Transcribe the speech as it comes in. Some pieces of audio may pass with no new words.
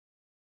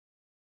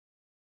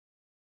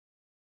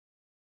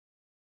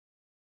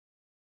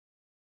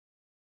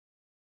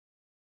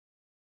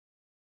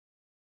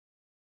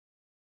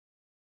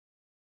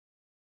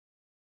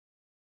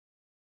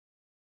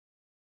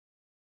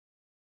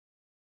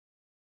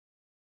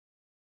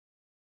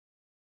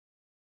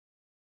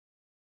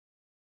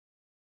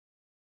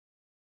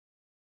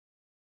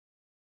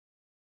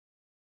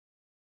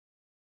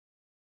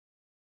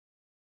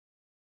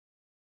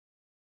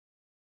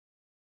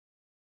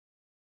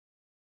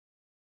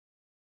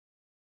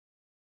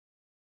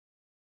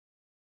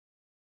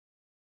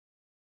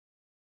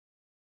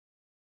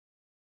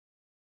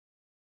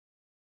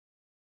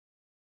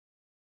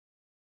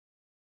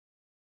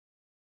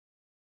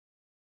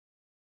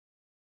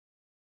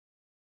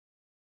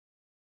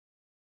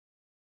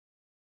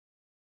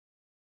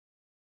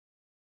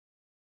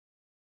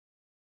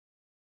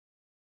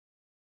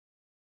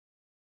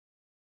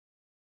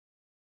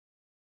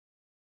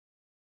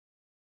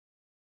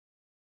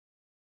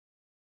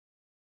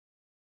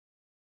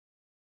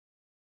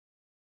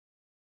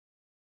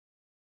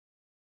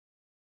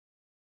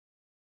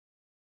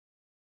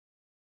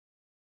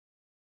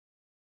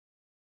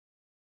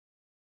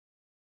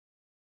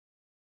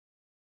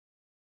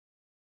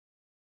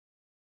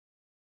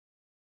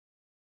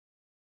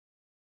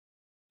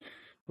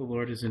The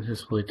Lord is in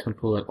his holy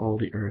temple, let all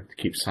the earth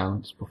keep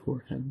silence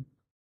before him.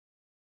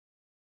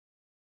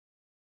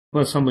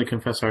 Let us humbly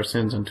confess our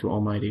sins unto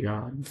Almighty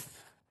God.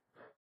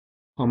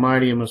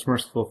 Almighty and most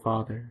merciful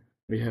Father,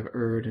 we have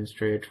erred and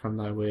strayed from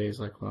thy ways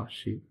like lost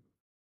sheep.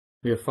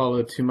 We have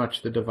followed too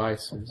much the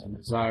devices and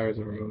desires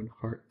of our own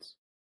hearts.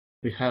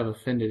 We have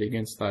offended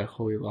against thy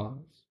holy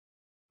laws.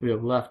 We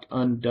have left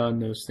undone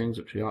those things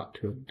which we ought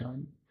to have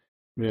done.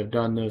 We have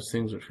done those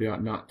things which we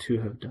ought not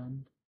to have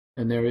done,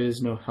 and there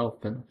is no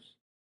help in us.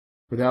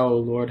 For thou, O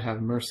Lord,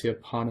 have mercy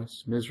upon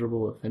us,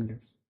 miserable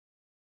offenders.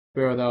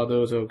 Spare thou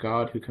those, O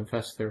God, who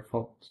confess their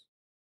faults.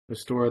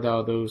 Restore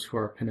thou those who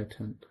are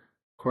penitent,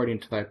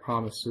 according to thy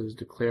promises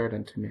declared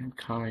unto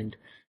mankind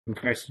in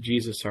Christ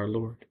Jesus our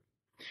Lord.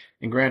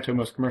 And grant, O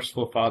most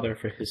merciful Father,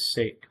 for his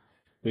sake,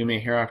 we may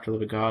hereafter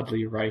live a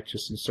godly,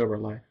 righteous, and sober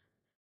life,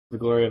 for the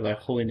glory of thy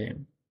holy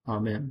name.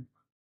 Amen.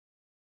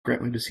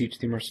 Grant, we beseech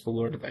thee, merciful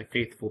Lord, to thy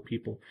faithful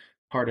people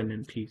pardon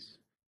and peace,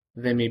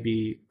 that they may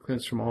be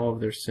cleansed from all of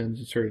their sins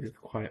and served with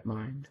a quiet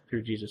mind,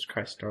 through Jesus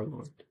Christ our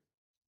Lord.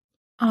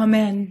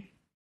 Amen.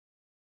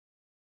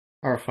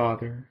 Our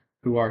Father,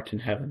 who art in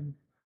heaven,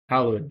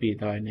 hallowed be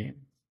thy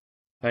name.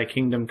 Thy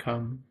kingdom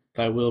come,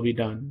 thy will be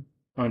done,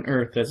 on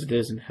earth as it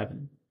is in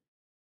heaven.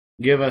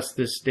 Give us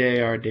this day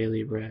our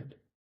daily bread,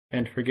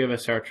 and forgive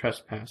us our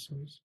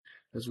trespasses,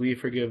 as we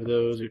forgive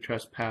those who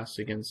trespass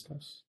against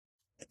us.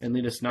 And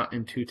lead us not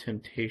into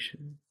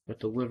temptation,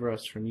 but deliver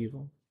us from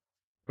evil.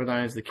 For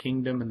thine is the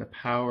kingdom, and the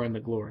power, and the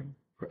glory,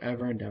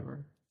 forever and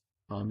ever.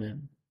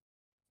 Amen.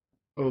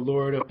 O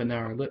Lord, open thou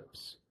our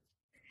lips,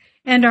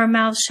 And our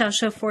mouths shall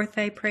show forth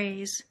thy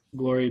praise.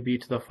 Glory be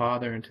to the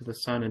Father, and to the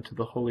Son, and to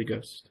the Holy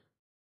Ghost.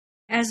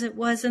 As it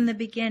was in the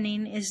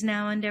beginning, is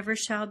now, and ever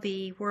shall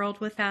be, world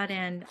without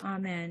end.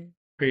 Amen.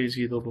 Praise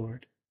ye the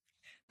Lord.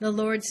 The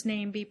Lord's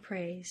name be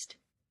praised.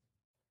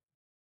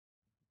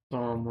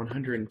 Psalm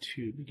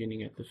 102,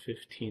 beginning at the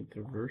 15th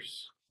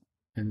verse,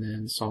 and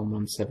then Psalm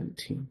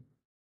 117.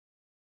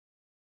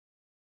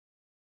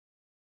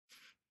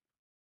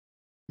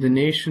 The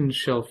nations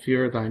shall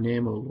fear thy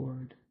name, O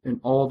Lord,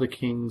 and all the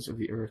kings of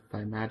the earth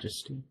thy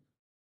majesty.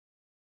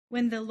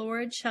 When the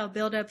Lord shall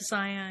build up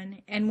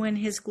Zion, and when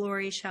his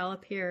glory shall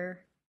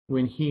appear.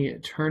 When he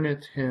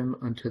turneth him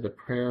unto the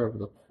prayer of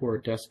the poor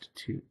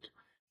destitute,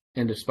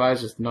 and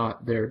despiseth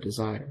not their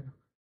desire.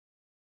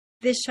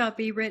 This shall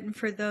be written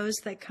for those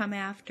that come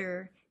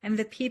after, and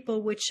the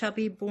people which shall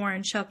be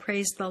born shall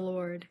praise the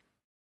Lord.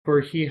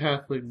 For he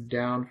hath looked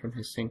down from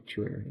his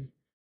sanctuary.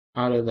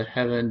 Out of the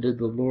heaven did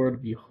the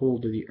Lord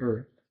behold the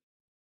earth.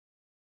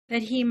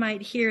 That he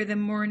might hear the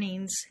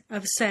mournings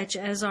of such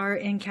as are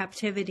in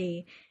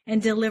captivity,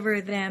 and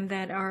deliver them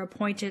that are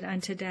appointed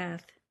unto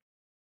death.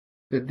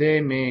 That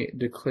they may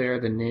declare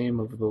the name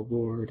of the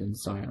Lord in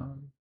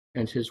Zion,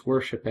 and his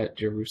worship at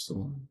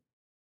Jerusalem.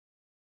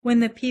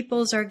 When the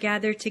peoples are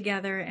gathered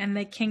together, and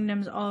the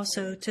kingdoms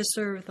also, to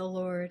serve the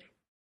Lord.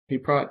 He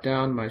brought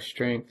down my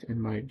strength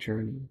in my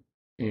journey,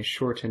 and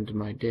shortened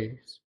my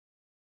days.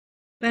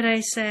 But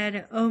I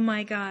said, O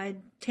my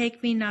God,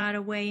 take me not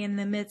away in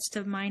the midst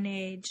of mine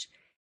age.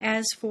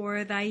 As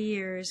for thy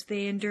years,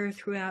 they endure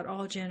throughout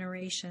all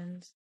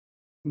generations.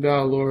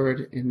 Thou,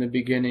 Lord, in the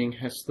beginning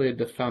hast laid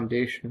the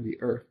foundation of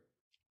the earth,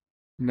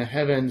 and the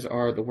heavens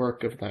are the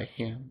work of thy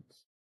hands.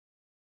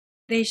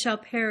 They shall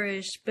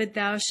perish, but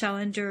thou shalt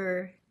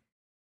endure.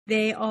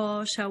 They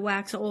all shall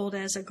wax old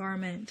as a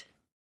garment.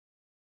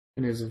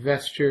 And as a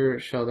vesture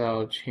shalt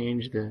thou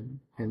change them,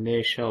 and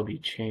they shall be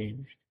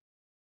changed.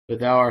 But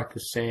thou art the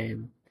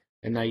same,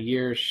 and thy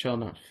years shall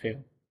not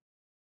fail.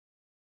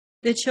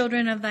 The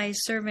children of thy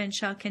servant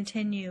shall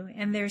continue,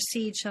 and their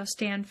seed shall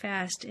stand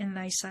fast in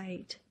thy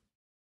sight.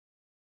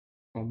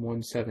 Psalm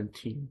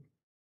 117.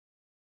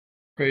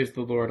 Praise the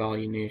Lord, all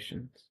ye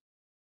nations.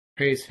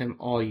 Praise him,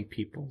 all ye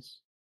peoples.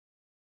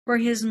 For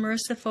his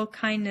merciful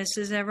kindness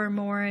is ever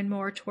more and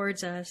more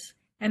towards us,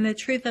 and the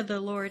truth of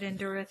the Lord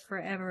endureth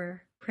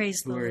forever.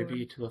 Praise the Lord. Glory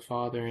be to the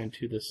Father, and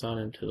to the Son,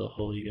 and to the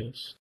Holy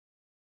Ghost.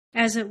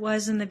 As it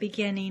was in the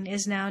beginning,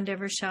 is now, and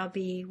ever shall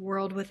be,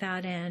 world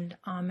without end.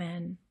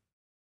 Amen.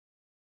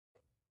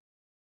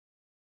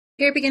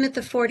 Here beginneth the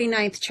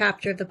 49th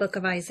chapter of the book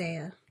of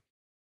Isaiah.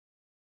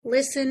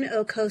 Listen,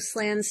 O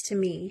coastlands, to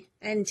me,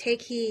 and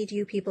take heed,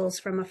 you peoples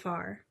from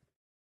afar.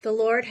 The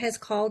Lord has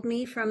called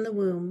me from the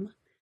womb.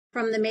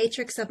 From the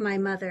matrix of my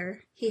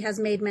mother, he has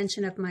made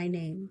mention of my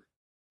name.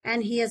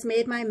 And he has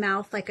made my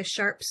mouth like a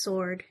sharp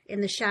sword.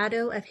 In the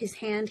shadow of his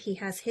hand he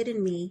has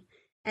hidden me,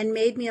 and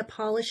made me a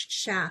polished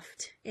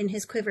shaft. In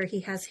his quiver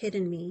he has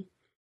hidden me.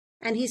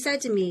 And he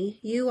said to me,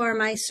 You are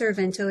my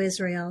servant, O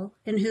Israel,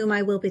 in whom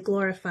I will be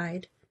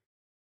glorified.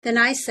 Then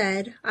I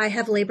said, I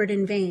have labored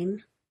in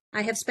vain.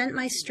 I have spent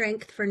my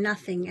strength for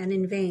nothing and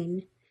in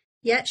vain.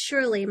 Yet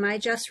surely my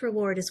just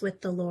reward is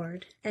with the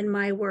Lord, and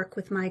my work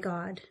with my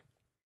God.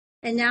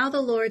 And now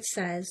the Lord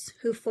says,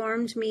 who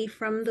formed me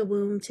from the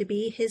womb to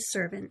be his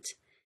servant,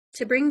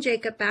 to bring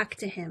Jacob back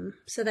to him,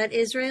 so that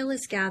Israel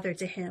is gathered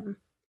to him.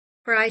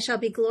 For I shall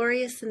be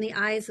glorious in the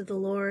eyes of the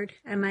Lord,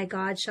 and my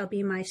God shall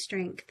be my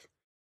strength.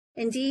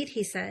 Indeed,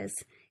 he says,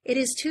 It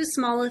is too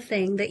small a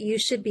thing that you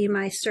should be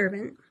my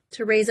servant,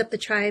 to raise up the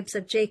tribes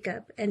of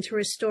Jacob and to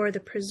restore the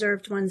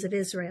preserved ones of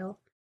Israel.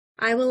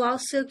 I will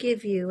also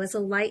give you as a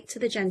light to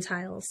the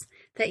Gentiles,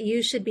 that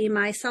you should be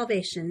my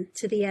salvation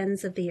to the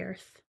ends of the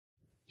earth.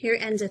 Here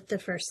endeth the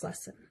first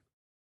lesson.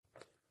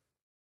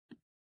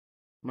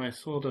 My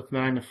soul doth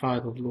magnify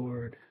the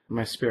Lord, and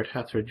my spirit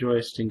hath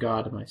rejoiced in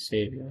God my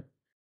Saviour.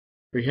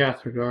 For he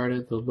hath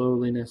regarded the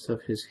lowliness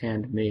of his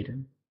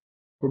handmaiden.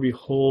 For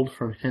behold,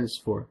 from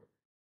henceforth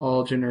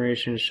all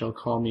generations shall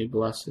call me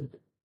blessed.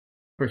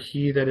 For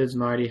he that is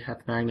mighty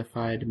hath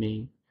magnified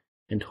me,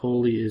 and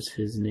holy is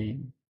his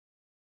name.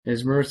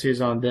 His mercy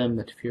is on them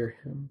that fear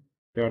him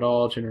throughout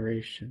all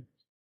generations.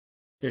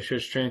 He hath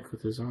showed strength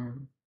with his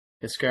arm.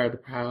 He hath scattered the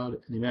proud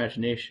in the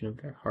imagination of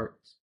their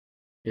hearts.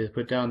 He hath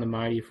put down the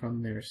mighty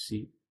from their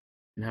seat,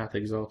 and hath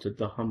exalted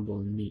the humble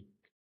and meek.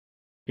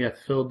 He hath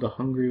filled the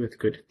hungry with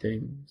good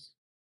things,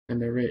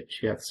 and the rich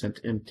he hath sent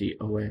empty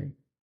away.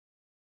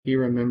 He,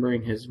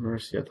 remembering his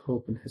mercy, hath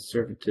hope in his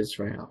servant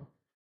Israel,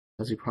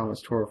 as he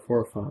promised to our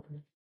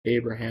forefather,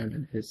 Abraham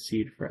and his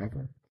seed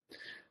forever.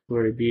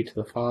 Glory be to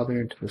the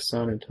Father, and to the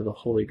Son, and to the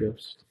Holy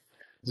Ghost,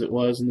 as it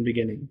was in the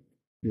beginning,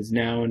 is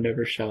now, and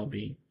ever shall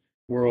be,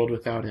 world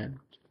without end.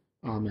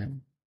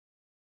 Amen.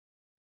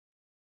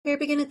 Here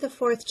beginneth the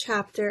 4th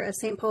chapter of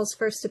St. Paul's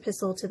first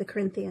epistle to the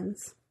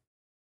Corinthians.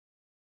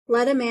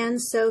 Let a man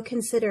so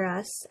consider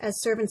us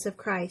as servants of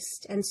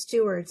Christ and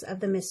stewards of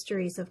the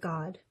mysteries of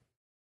God.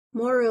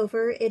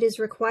 Moreover, it is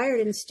required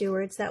in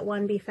stewards that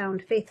one be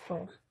found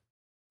faithful.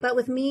 But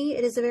with me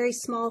it is a very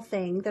small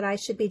thing that I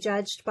should be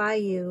judged by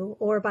you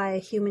or by a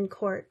human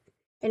court.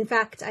 In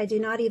fact, I do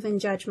not even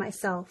judge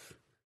myself.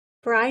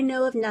 For I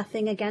know of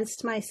nothing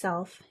against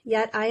myself,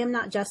 yet I am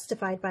not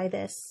justified by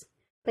this.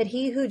 But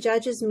he who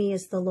judges me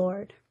is the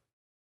Lord.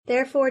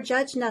 Therefore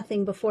judge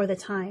nothing before the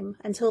time,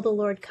 until the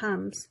Lord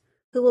comes,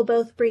 who will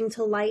both bring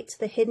to light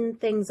the hidden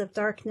things of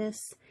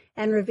darkness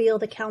and reveal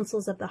the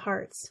counsels of the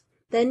hearts.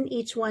 Then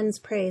each one's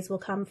praise will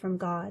come from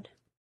God.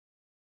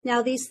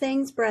 Now these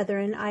things,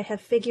 brethren, I have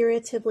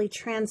figuratively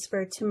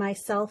transferred to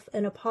myself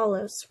and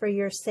Apollos for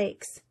your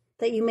sakes,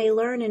 that you may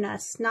learn in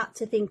us not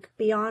to think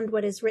beyond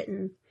what is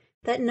written,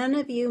 that none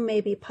of you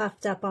may be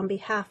puffed up on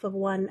behalf of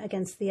one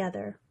against the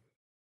other.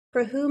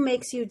 For who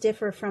makes you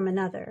differ from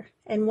another?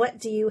 And what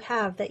do you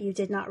have that you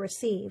did not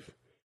receive?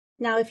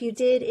 Now if you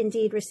did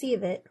indeed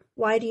receive it,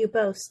 why do you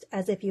boast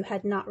as if you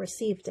had not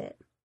received it?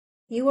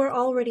 You are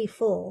already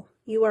full,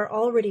 you are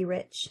already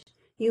rich,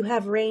 you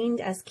have reigned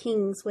as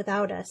kings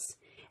without us,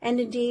 and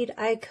indeed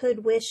I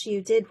could wish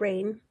you did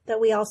reign, that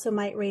we also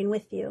might reign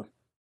with you.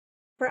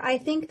 For I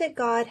think that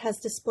God has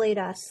displayed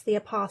us, the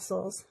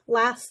apostles,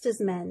 last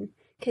as men,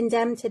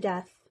 condemned to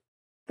death.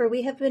 For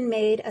we have been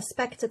made a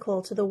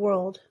spectacle to the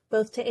world,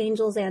 both to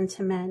angels and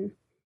to men.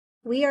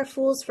 We are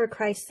fools for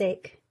Christ's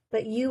sake,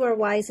 but you are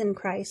wise in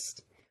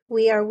Christ.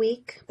 We are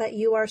weak, but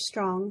you are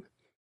strong.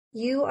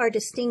 You are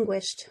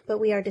distinguished, but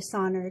we are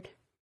dishonored.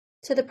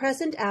 To the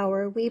present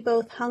hour we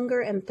both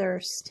hunger and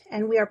thirst,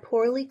 and we are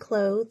poorly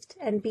clothed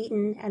and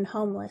beaten and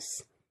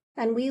homeless.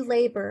 And we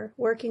labor,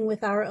 working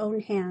with our own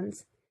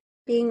hands.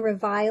 Being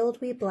reviled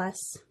we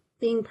bless,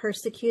 being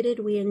persecuted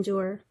we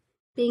endure,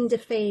 being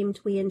defamed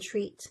we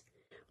entreat.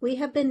 We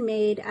have been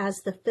made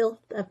as the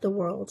filth of the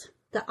world,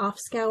 the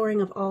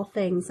offscouring of all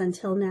things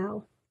until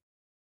now.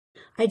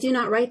 I do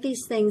not write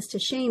these things to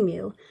shame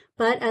you,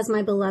 but as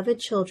my beloved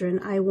children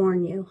I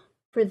warn you.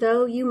 For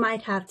though you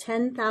might have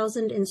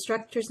 10,000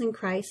 instructors in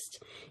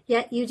Christ,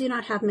 yet you do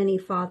not have many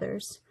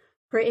fathers.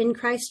 For in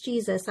Christ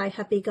Jesus I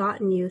have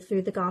begotten you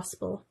through the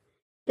gospel.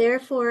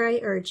 Therefore I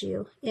urge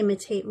you,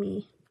 imitate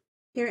me.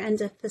 Here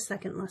endeth the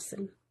 2nd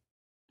lesson.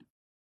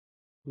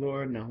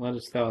 Lord, now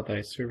lettest thou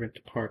thy servant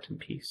depart in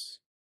peace,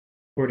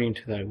 according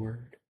to thy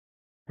word.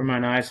 For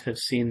mine eyes have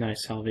seen thy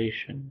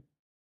salvation.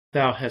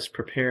 Thou hast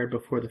prepared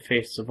before the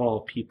face of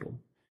all people,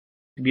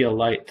 to be a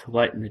light to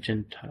lighten the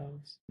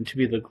Gentiles, and to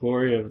be the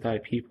glory of thy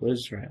people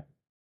Israel.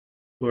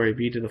 Glory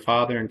be to the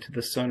Father, and to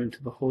the Son, and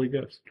to the Holy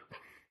Ghost,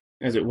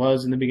 as it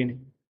was in the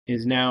beginning,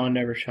 is now, and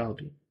never shall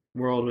be,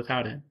 world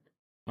without end.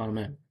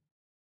 Amen.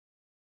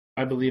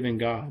 I believe in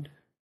God,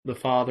 the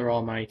Father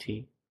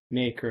Almighty,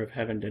 maker of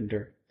heaven and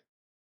earth,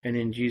 and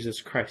in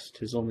Jesus Christ,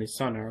 his only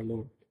Son, our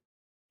Lord,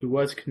 who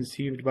was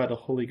conceived by the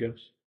Holy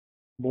Ghost,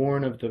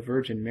 born of the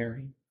Virgin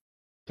Mary,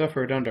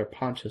 suffered under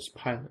Pontius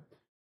Pilate,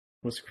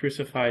 was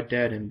crucified,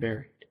 dead, and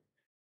buried.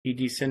 He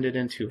descended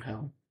into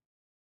hell.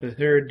 The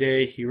 3rd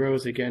day he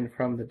rose again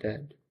from the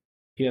dead.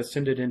 He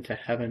ascended into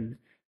heaven,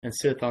 and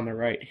sitteth on the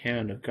right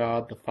hand of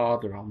God the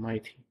Father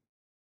Almighty.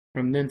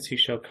 From thence he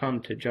shall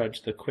come to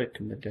judge the quick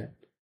and the dead.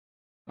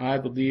 I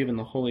believe in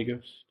the Holy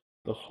Ghost,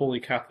 the Holy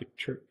Catholic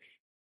Church,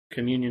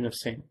 communion of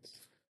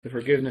saints, the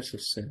forgiveness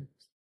of sins,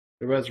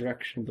 the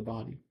resurrection of the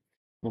body,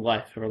 and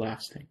life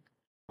everlasting.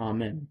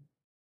 Amen.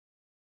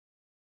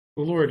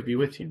 The Lord be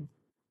with you.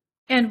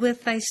 And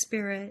with thy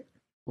spirit.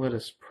 Let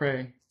us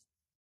pray.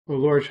 O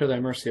Lord, show thy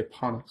mercy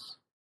upon us.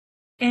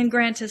 And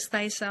grant us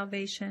thy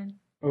salvation.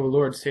 O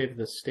Lord, save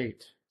the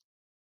state.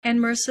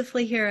 And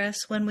mercifully hear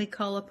us when we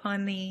call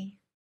upon thee.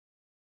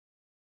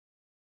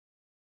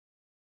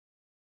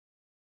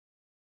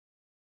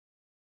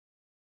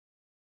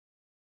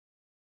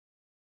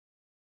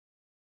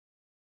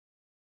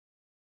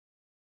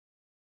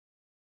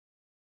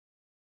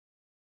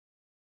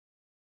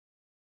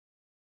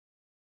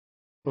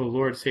 O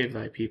Lord, save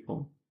thy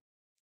people.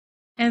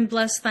 and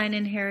bless thine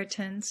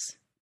inheritance.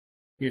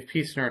 Give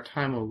peace in our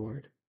time, O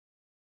Lord.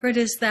 For it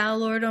is thou,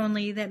 Lord,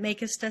 only that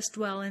makest us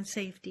dwell in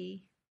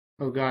safety.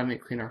 O God,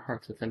 make clean our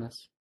hearts within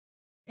us.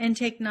 And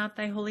take not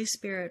thy Holy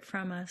Spirit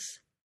from us.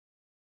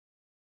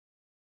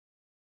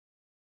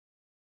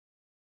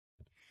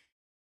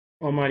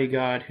 Almighty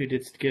God, who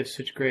didst give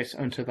such grace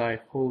unto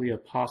thy holy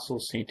apostle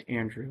Saint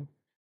Andrew,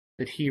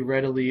 that he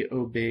readily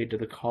obeyed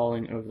the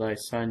calling of thy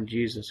Son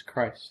Jesus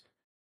Christ,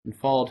 and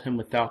followed him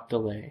without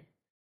delay,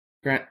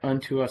 grant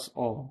unto us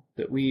all,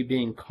 that we,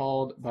 being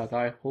called by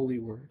thy holy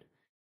word,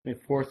 may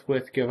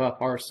forthwith give up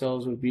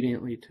ourselves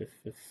obediently to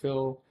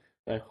fulfill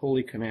thy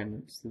holy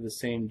commandments, through the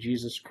same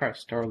Jesus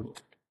Christ our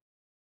Lord.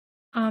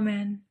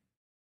 Amen.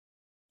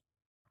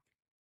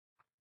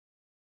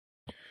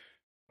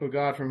 O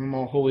God, from whom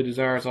all holy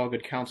desires, all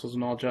good counsels,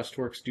 and all just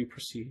works do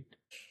proceed,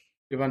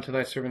 give unto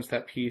thy servants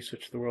that peace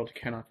which the world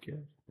cannot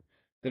give,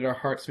 that our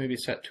hearts may be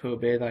set to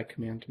obey thy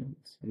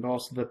commandments, and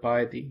also that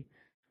by thee,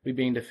 we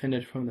being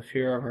defended from the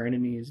fear of our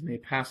enemies, may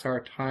pass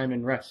our time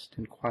in rest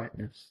and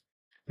quietness,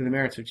 through the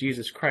merits of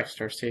Jesus Christ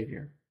our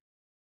Saviour.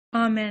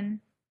 Amen.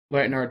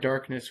 Lighten our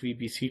darkness, we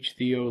beseech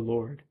thee, O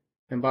Lord,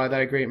 and by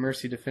thy great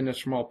mercy defend us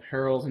from all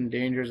perils and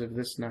dangers of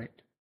this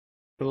night,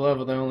 for the love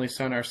of thy only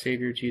Son, our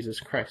Saviour,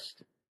 Jesus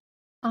Christ.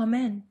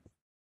 Amen.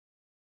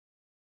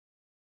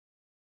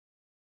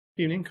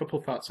 Good evening.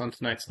 Couple thoughts on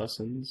tonight's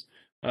lessons.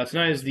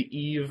 Tonight is the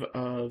eve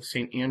of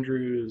St.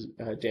 Andrew's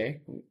Day,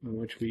 in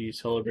which we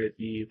celebrate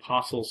the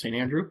Apostle St.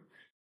 Andrew.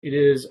 It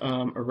is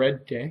a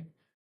red day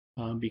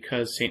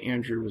because St.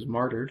 Andrew was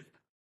martyred,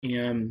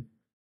 and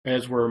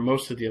as were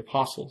most of the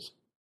apostles.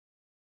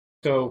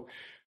 So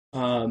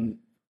St.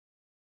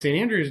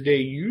 Andrew's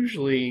Day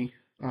usually,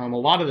 a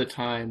lot of the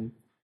time,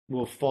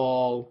 will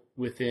fall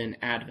within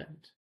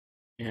Advent.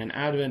 And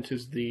Advent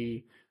is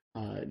the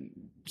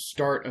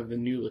start of the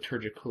new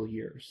liturgical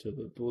year. So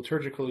the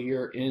liturgical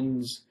year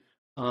ends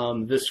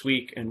this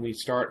week, and we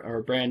start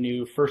our brand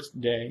new first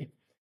day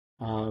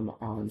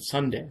on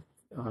Sunday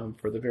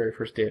for the very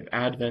first day of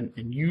Advent.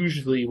 And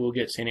usually we'll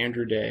get St.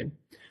 Andrew Day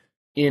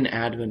in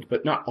Advent,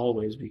 but not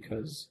always,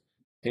 because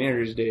St.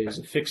 Andrew's Day is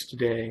a fixed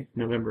day,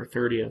 November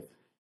 30th,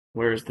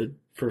 whereas the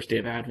first day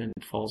of Advent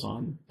falls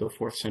on the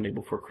fourth Sunday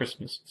before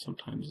Christmas.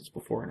 Sometimes it's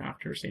before and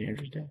after St.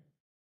 Andrew's Day.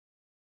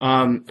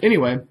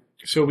 Anyway,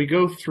 so we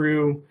go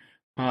through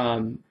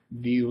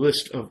the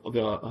list of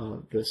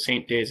the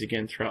saint days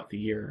again throughout the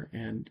year,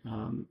 and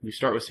we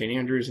start with St.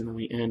 Andrew's, and then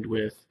we end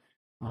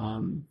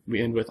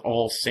with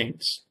All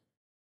Saints.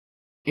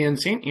 And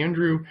St.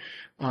 Andrew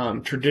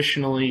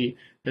traditionally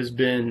has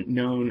been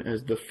known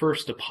as the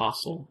first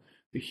apostle.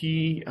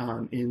 He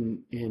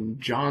in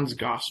John's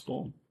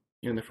Gospel,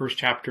 in the first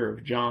chapter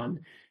of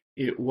John,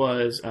 it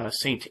was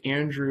St.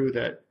 Andrew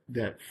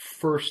that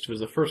first was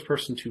the first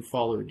person to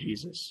follow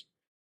Jesus.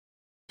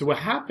 So what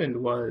happened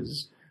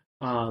was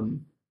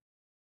John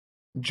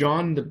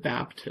the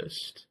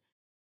Baptist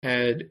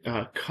had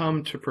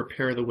come to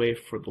prepare the way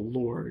for the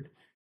Lord.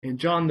 And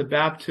John the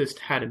Baptist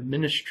had a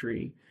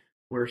ministry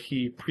where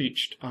he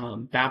preached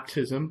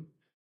baptism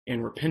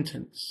and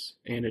repentance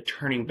and a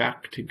turning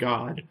back to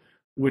God,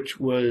 which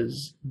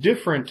was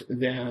different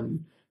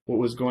than what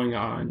was going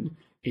on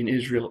in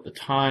Israel at the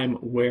time,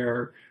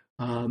 where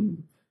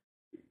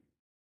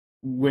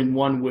when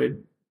one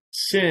would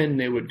sin,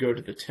 they would go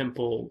to the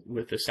temple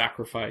with a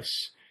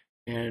sacrifice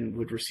and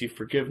would receive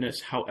forgiveness.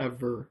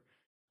 However,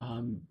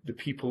 the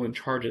people in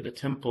charge of the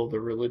temple, the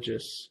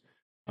religious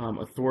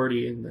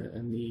authority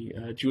and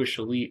the Jewish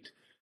elite,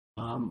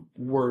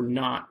 were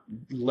not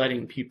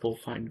letting people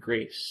find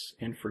grace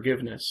and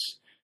forgiveness.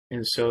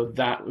 And so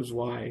that was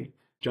why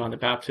John the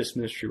Baptist's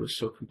ministry was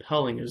so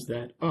compelling, is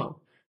that,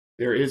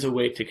 there is a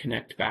way to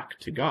connect back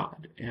to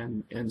God.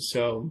 And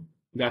so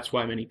that's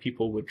why many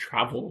people would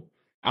travel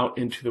out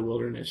into the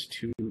wilderness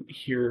to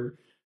hear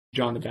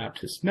John the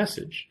Baptist's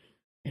message.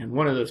 And two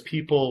of those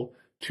people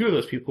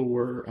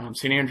were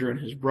St. Andrew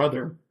and his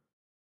brother.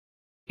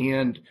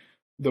 And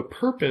the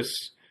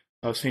purpose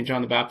of St.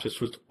 John the Baptist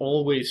was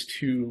always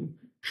to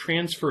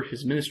transfer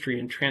his ministry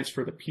and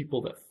transfer the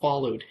people that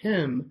followed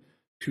him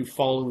to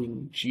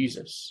following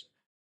Jesus.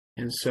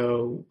 And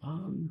so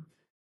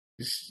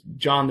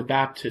John the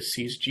Baptist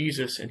sees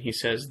Jesus and he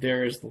says,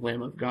 "There is the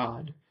Lamb of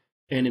God."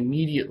 And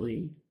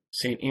immediately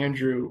St.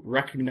 Andrew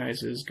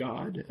recognizes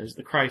God as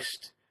the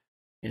Christ,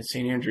 and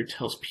St. Andrew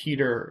tells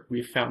Peter,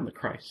 "We've found the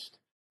Christ,"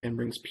 and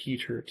brings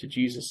Peter to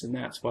Jesus. And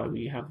that's why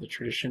we have the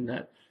tradition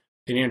that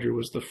St. Andrew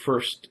was the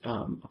first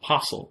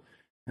apostle.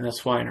 And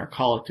that's why in our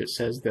collect it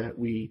says that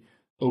we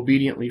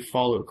obediently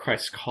follow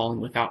Christ's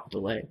calling without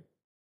delay.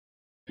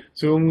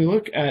 So when we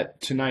look at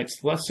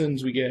tonight's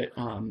lessons, we get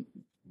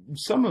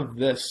some of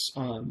this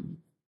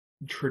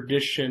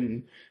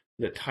tradition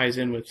that ties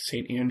in with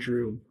St.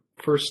 Andrew.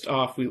 First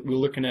off, we're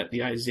looking at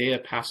the Isaiah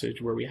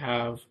passage where we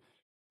have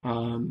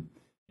an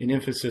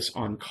emphasis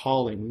on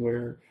calling,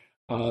 where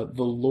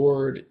the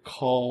Lord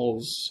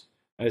calls,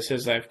 it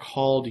says, "I've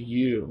called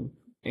you,"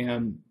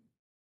 and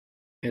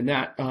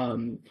that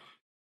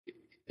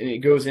it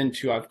goes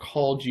into, I've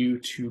called you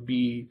to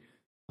be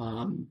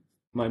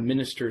my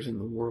ministers in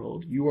the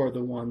world. You are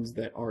the ones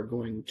that are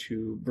going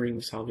to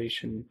bring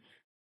salvation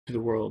to the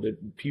world.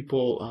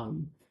 People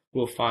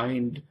will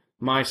find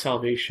my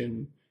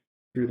salvation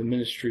through the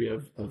ministry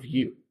of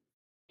you.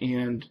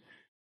 And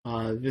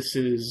this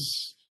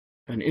is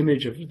an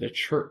image of the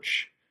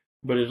church,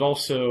 but it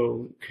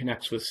also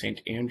connects with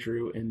St.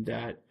 Andrew in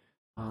that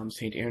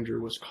St.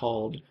 Andrew was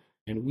called,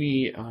 and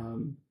we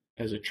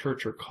as a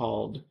church are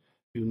called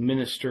to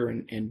minister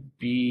and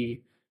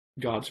be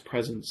God's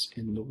presence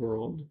in the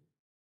world.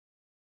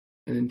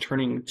 And then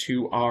turning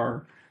to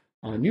our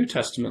New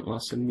Testament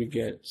lesson, we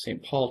get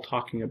St. Paul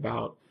talking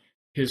about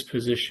his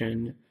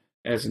position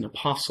as an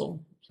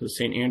apostle. So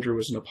St. Andrew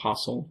was an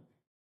apostle,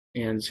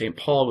 and St.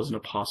 Paul was an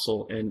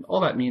apostle. And all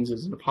that means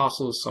is an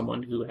apostle is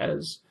someone who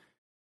has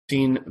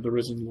seen the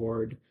risen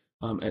Lord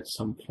at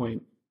some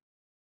point.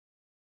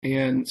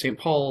 And St.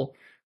 Paul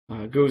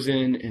goes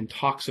in and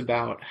talks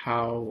about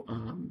how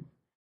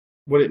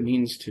what it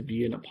means to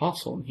be an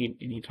apostle. And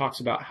he talks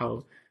about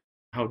how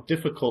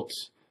difficult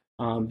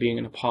being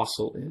an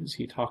apostle is.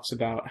 He talks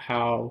about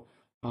how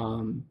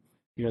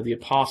the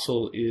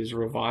apostle is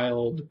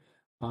reviled,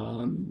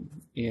 and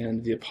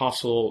the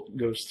apostle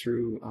goes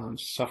through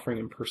suffering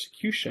and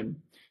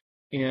persecution.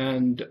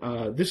 And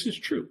this is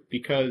true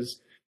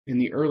because in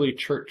the early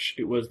church,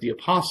 it was the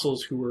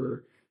apostles who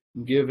were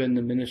given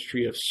the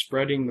ministry of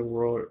spreading the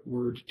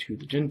word to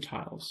the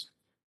Gentiles.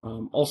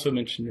 Also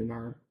mentioned in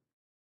our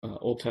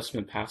Old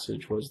Testament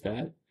passage was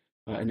that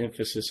an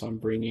emphasis on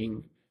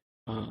bringing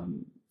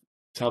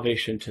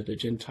salvation to the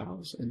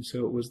Gentiles. And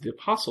so it was the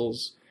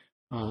apostles'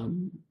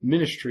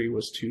 ministry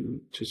was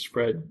to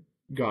spread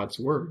God's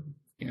word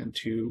and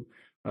to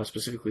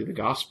specifically the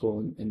gospel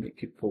and make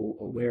people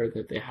aware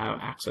that they have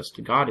access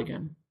to God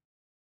again.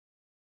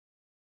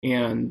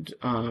 And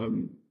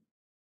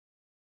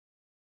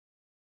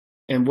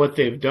what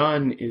they've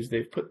done is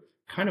they've put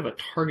kind of a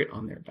target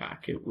on their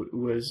back. It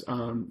was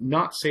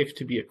not safe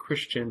to be a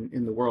Christian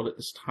in the world at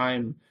this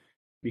time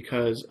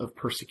because of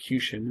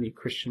persecution. Many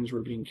Christians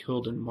were being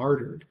killed and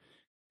martyred,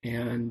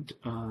 and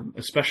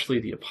especially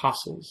the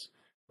apostles,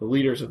 the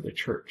leaders of the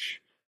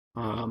church,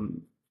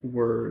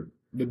 were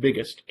the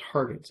biggest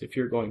targets. If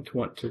you're going to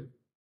want to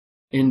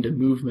end a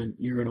movement,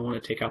 you're going to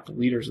want to take out the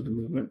leaders of the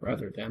movement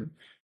rather than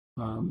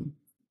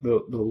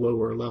the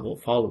lower level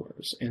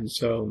followers. And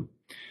so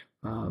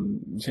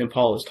St.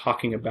 Paul is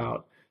talking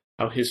about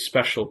how his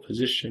special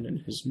position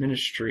and his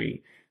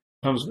ministry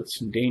comes with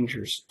some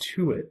dangers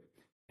to it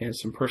and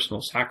some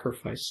personal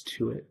sacrifice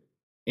to it.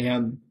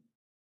 And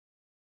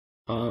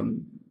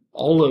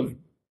all of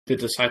the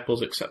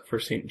disciples except for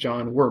St.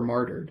 John were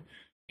martyred,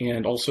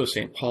 and also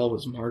St. Paul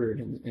was martyred.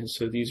 And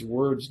so these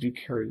words do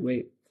carry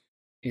weight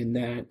in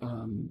that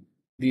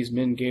these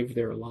men gave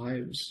their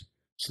lives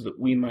so that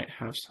we might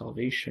have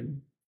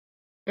salvation.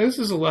 And this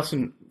is a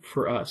lesson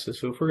for us.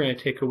 So if we're going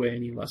to take away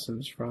any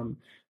lessons from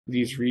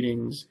these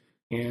readings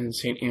and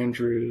St.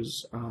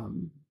 Andrew's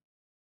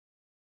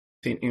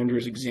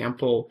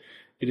example,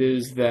 it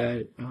is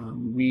that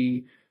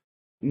we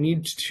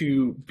need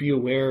to be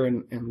aware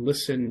and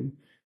listen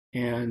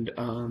and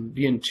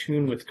be in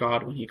tune with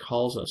God when he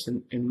calls us.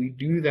 And we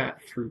do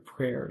that through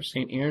prayer.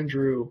 St.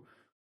 Andrew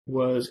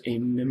was a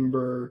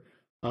member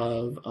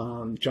of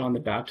John the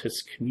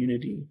Baptist's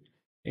community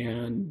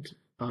and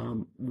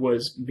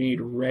was made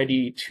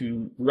ready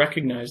to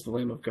recognize the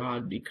Lamb of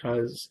God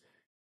because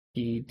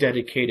he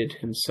dedicated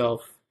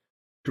himself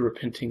to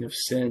repenting of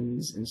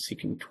sins and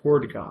seeking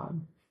toward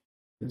God.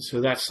 And so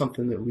that's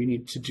something that we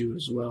need to do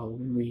as well.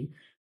 When we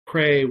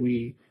pray,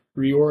 we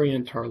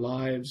reorient our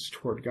lives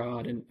toward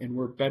God, and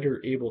we're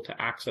better able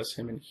to access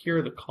him and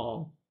hear the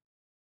call.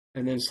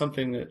 And then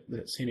something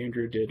that St.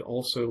 Andrew did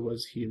also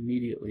was he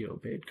immediately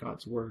obeyed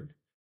God's word.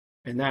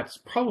 And that's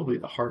probably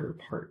the harder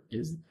part,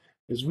 is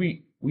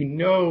we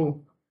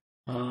know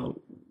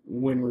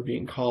when we're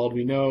being called,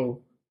 we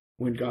know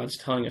when God's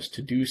telling us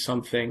to do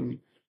something,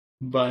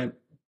 but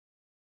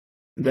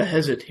the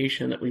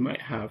hesitation that we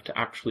might have to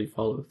actually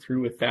follow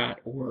through with that,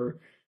 or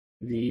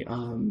the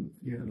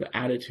the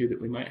attitude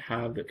that we might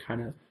have that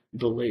kind of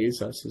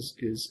delays us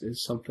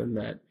is something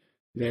that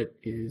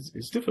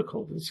is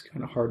difficult. It's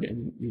kind of hard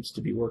and needs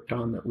to be worked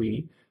on, that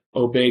we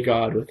obey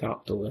God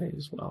without delay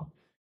as well.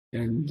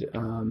 And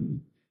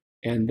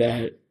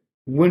that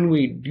when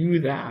we do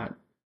that,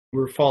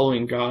 we're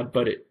following God,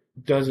 but it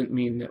doesn't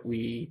mean that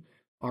we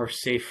are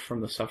safe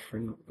from the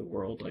suffering of the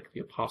world like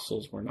the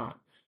apostles were not.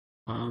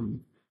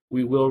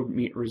 We will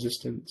meet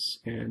resistance,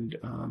 and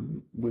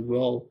we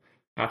will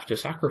have to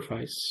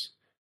sacrifice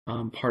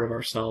part of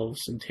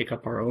ourselves and take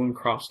up our own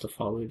cross to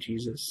follow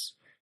Jesus.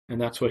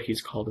 And that's what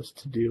he's called us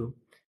to do.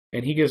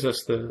 And he gives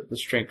us the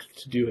strength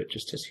to do it,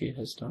 just as he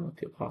has done with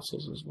the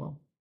apostles as well.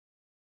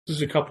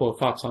 Just a couple of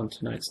thoughts on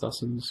tonight's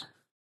lessons.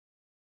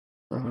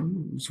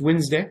 It's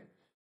Wednesday.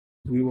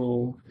 We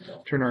will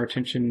turn our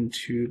attention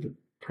to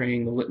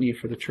praying the litany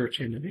for the church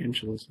and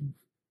evangelism.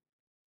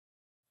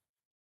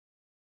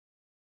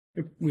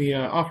 We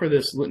offer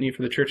this litany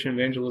for the church and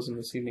evangelism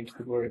this evening to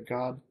the glory of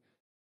God.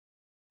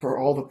 For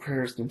all the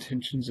prayers and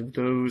intentions of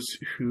those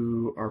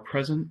who are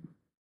present,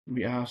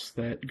 we ask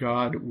that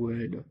God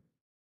would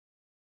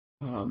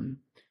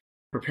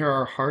prepare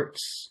our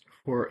hearts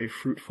for a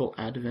fruitful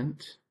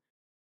Advent,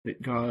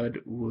 that God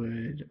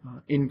would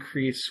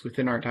increase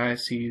within our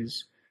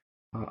diocese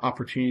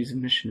opportunities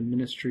in mission and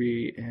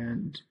ministry,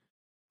 and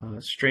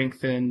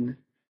strengthen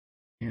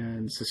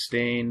and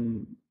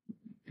sustain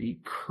the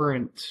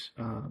current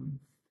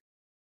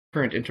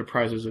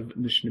enterprises of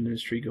mission and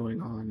ministry going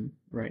on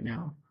right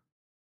now.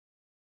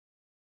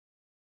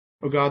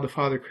 O God, the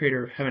Father,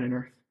 creator of heaven and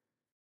earth,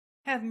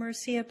 have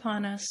mercy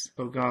upon us.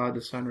 O God,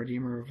 the Son,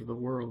 redeemer of the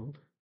world,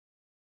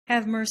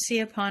 Have mercy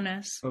upon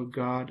us. O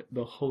God,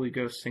 the Holy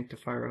Ghost,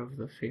 sanctifier of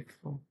the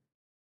faithful,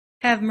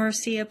 Have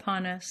mercy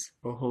upon us.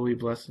 O holy,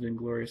 blessed, and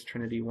glorious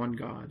Trinity, one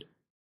God,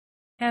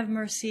 Have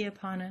mercy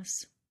upon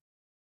us.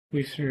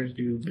 we sinners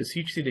do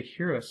beseech thee to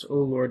hear us, O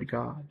Lord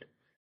God,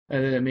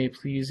 and that it may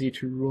please thee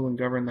to rule and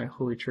govern thy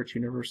holy Church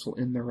universal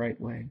in the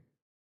right way.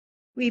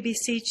 We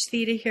beseech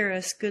thee to hear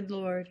us, good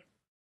Lord.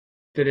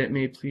 That it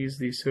may please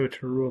thee so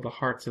to rule the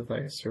hearts of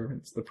thy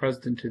servants, the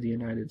President of the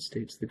United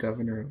States, the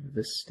Governor of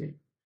this state,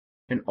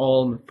 and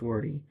all in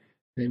authority,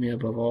 they may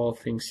above all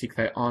things seek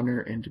thy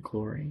honor and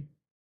glory.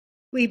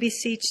 We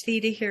beseech thee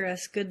to hear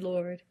us, good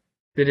Lord.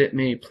 That it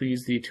may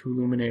please thee to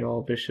illuminate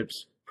all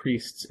bishops,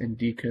 priests, and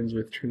deacons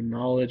with true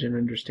knowledge and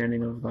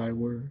understanding of thy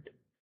word,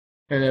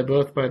 and that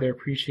both by their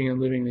preaching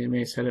and living they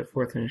may set it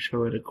forth and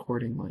show it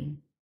accordingly.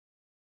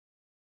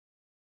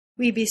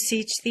 We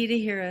beseech thee to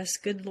hear us,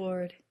 good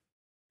Lord.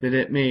 That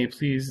it may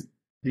please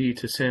thee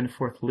to send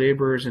forth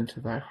laborers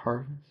into thy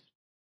harvest.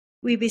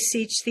 We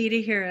beseech thee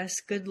to hear us,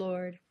 good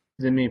Lord.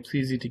 That it may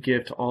please thee to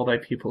give to all thy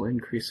people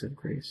increase of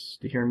grace,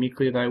 to hear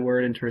meekly thy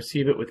word, and to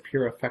receive it with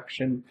pure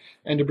affection,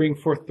 and to bring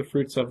forth the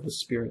fruits of the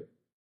Spirit.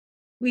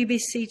 We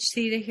beseech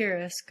thee to hear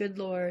us, good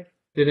Lord.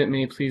 That it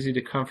may please thee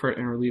to comfort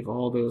and relieve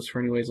all those who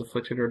are any ways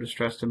afflicted or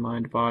distressed in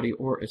mind, body,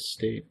 or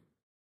estate.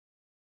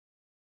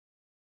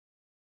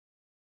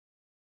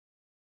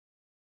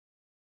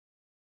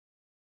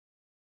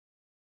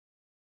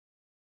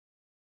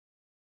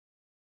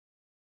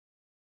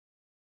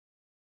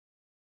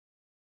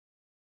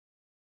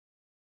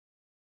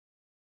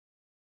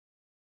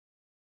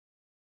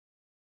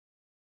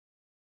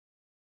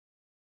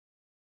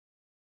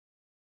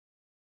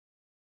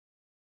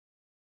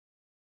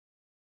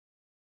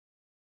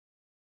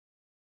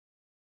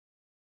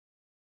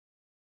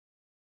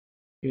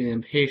 Giving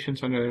them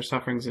patience under their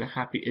sufferings and a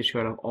happy issue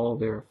out of all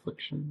their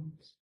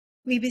afflictions.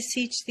 We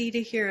beseech thee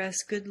to hear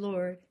us, good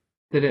Lord.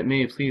 That it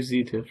may please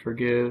thee to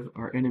forgive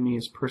our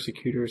enemies,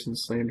 persecutors, and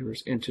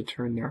slanderers, and to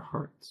turn their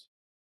hearts.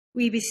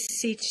 We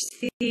beseech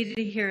thee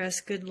to hear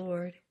us, good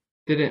Lord.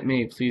 That it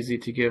may please thee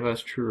to give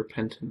us true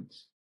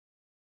repentance,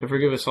 to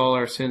forgive us all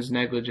our sins,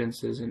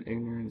 negligences, and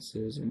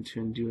ignorances, and to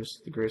endue us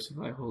with the grace of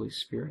thy Holy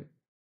Spirit,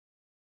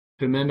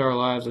 to amend our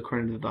lives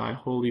according to thy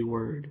holy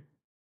word.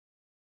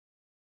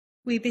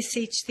 We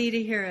beseech thee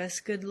to hear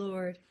us, good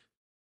Lord.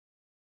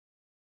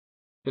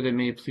 That it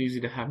may please thee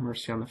to have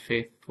mercy on the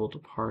faithful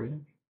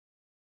departed,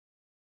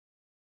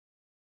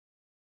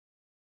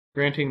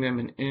 granting them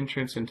an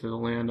entrance into the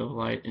land of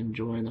light and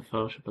joy in the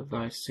fellowship of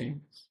thy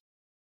saints.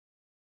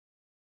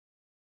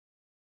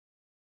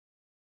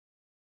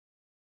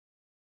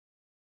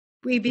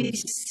 We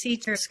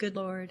beseech us, good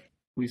Lord.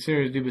 We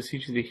sinners do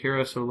beseech thee to hear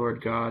us, O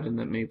Lord God, and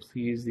that may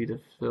please thee to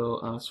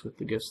fill us with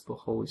the gifts of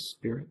the Holy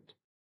Spirit,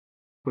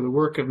 for the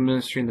work of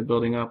ministry and the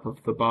building up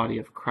of the body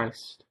of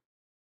Christ.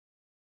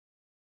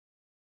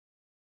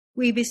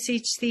 We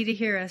beseech thee to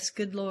hear us,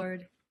 good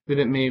Lord. That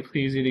it may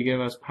please thee to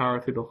give us power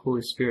through the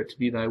Holy Spirit to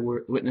be thy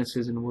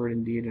witnesses in word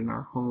and deed in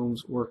our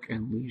homes, work,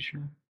 and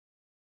leisure.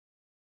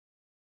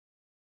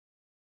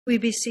 We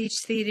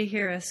beseech thee to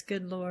hear us,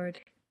 good Lord.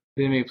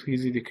 That it may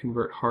please thee to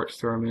convert hearts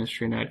through our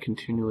ministry and add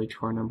continually to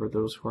our number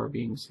those who are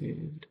being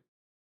saved.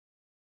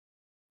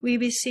 We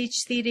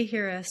beseech thee to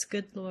hear us,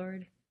 good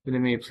Lord. That it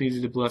may please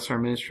thee to bless our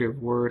ministry of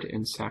word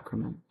and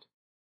sacrament,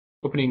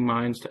 opening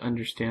minds to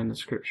understand the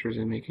Scriptures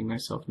and making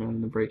thyself known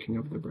in the breaking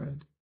of the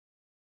bread.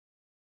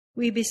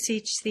 We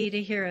beseech thee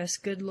to hear us,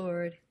 good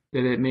Lord.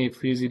 That it may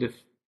please thee to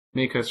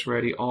make us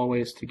ready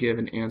always to give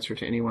an answer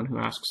to anyone who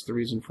asks the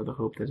reason for the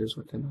hope that is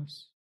within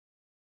us.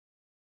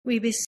 We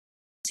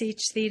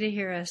beseech thee to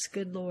hear us,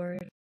 good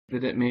Lord.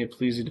 That it may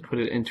please thee to put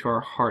it into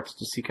our hearts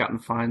to seek out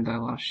and find thy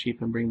lost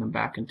sheep and bring them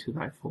back into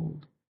thy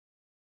fold.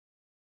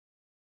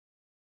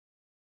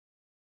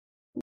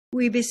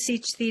 We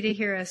beseech thee to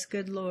hear us,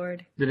 good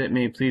Lord. That it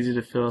may please thee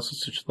to fill us with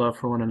such love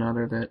for one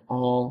another that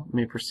all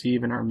may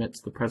perceive in our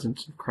midst the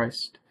presence of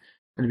Christ,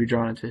 and to be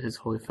drawn into his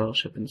holy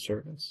fellowship and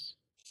service.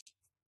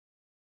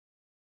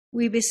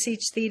 We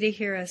beseech thee to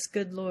hear us,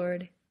 good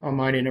Lord.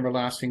 Almighty and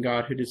everlasting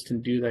God, who didst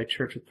endue thy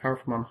church with power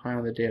from on high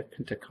on the day of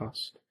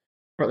Pentecost,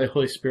 pour out thy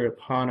Holy Spirit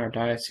upon our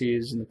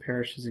diocese and the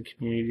parishes and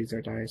communities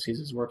our diocese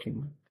is working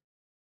with,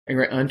 and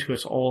grant unto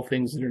us all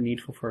things that are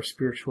needful for our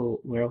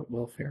spiritual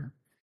welfare.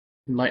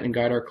 Enlighten and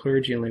guide our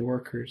clergy and lay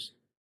workers.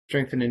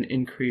 Strengthen and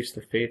increase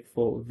the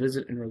faithful.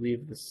 Visit and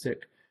relieve the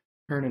sick.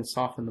 Turn and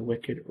soften the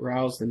wicked,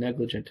 rouse the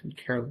negligent and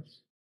careless.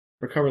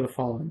 Recover the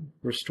fallen,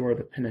 restore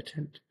the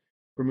penitent.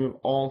 Remove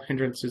all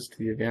hindrances to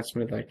the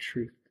advancement of thy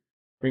truth.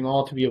 Bring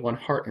all to be of one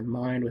heart and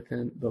mind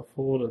within the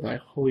fold of thy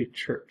holy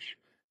church,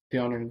 the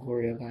honor and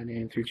glory of thy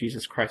name, through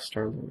Jesus Christ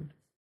our Lord.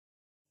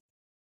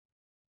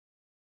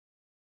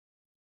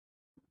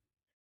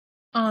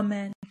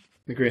 Amen.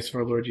 The grace of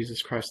our Lord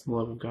Jesus Christ, and the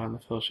love of God, and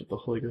the fellowship of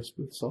the Holy Ghost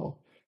be with us all,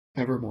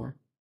 evermore.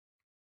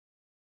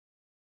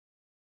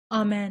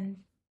 Amen.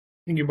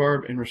 Thank you,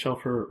 Barb and Rochelle,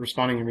 for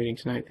responding and reading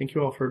tonight. Thank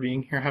you all for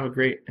being here. Have a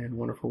great and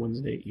wonderful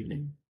Wednesday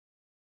evening.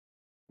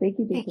 Thank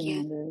you, Thank Deacon you.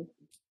 Andrews.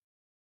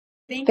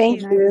 Thank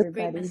Thank you. you.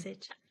 Great everybody.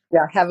 message.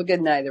 Yeah, have a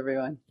good night,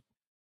 everyone.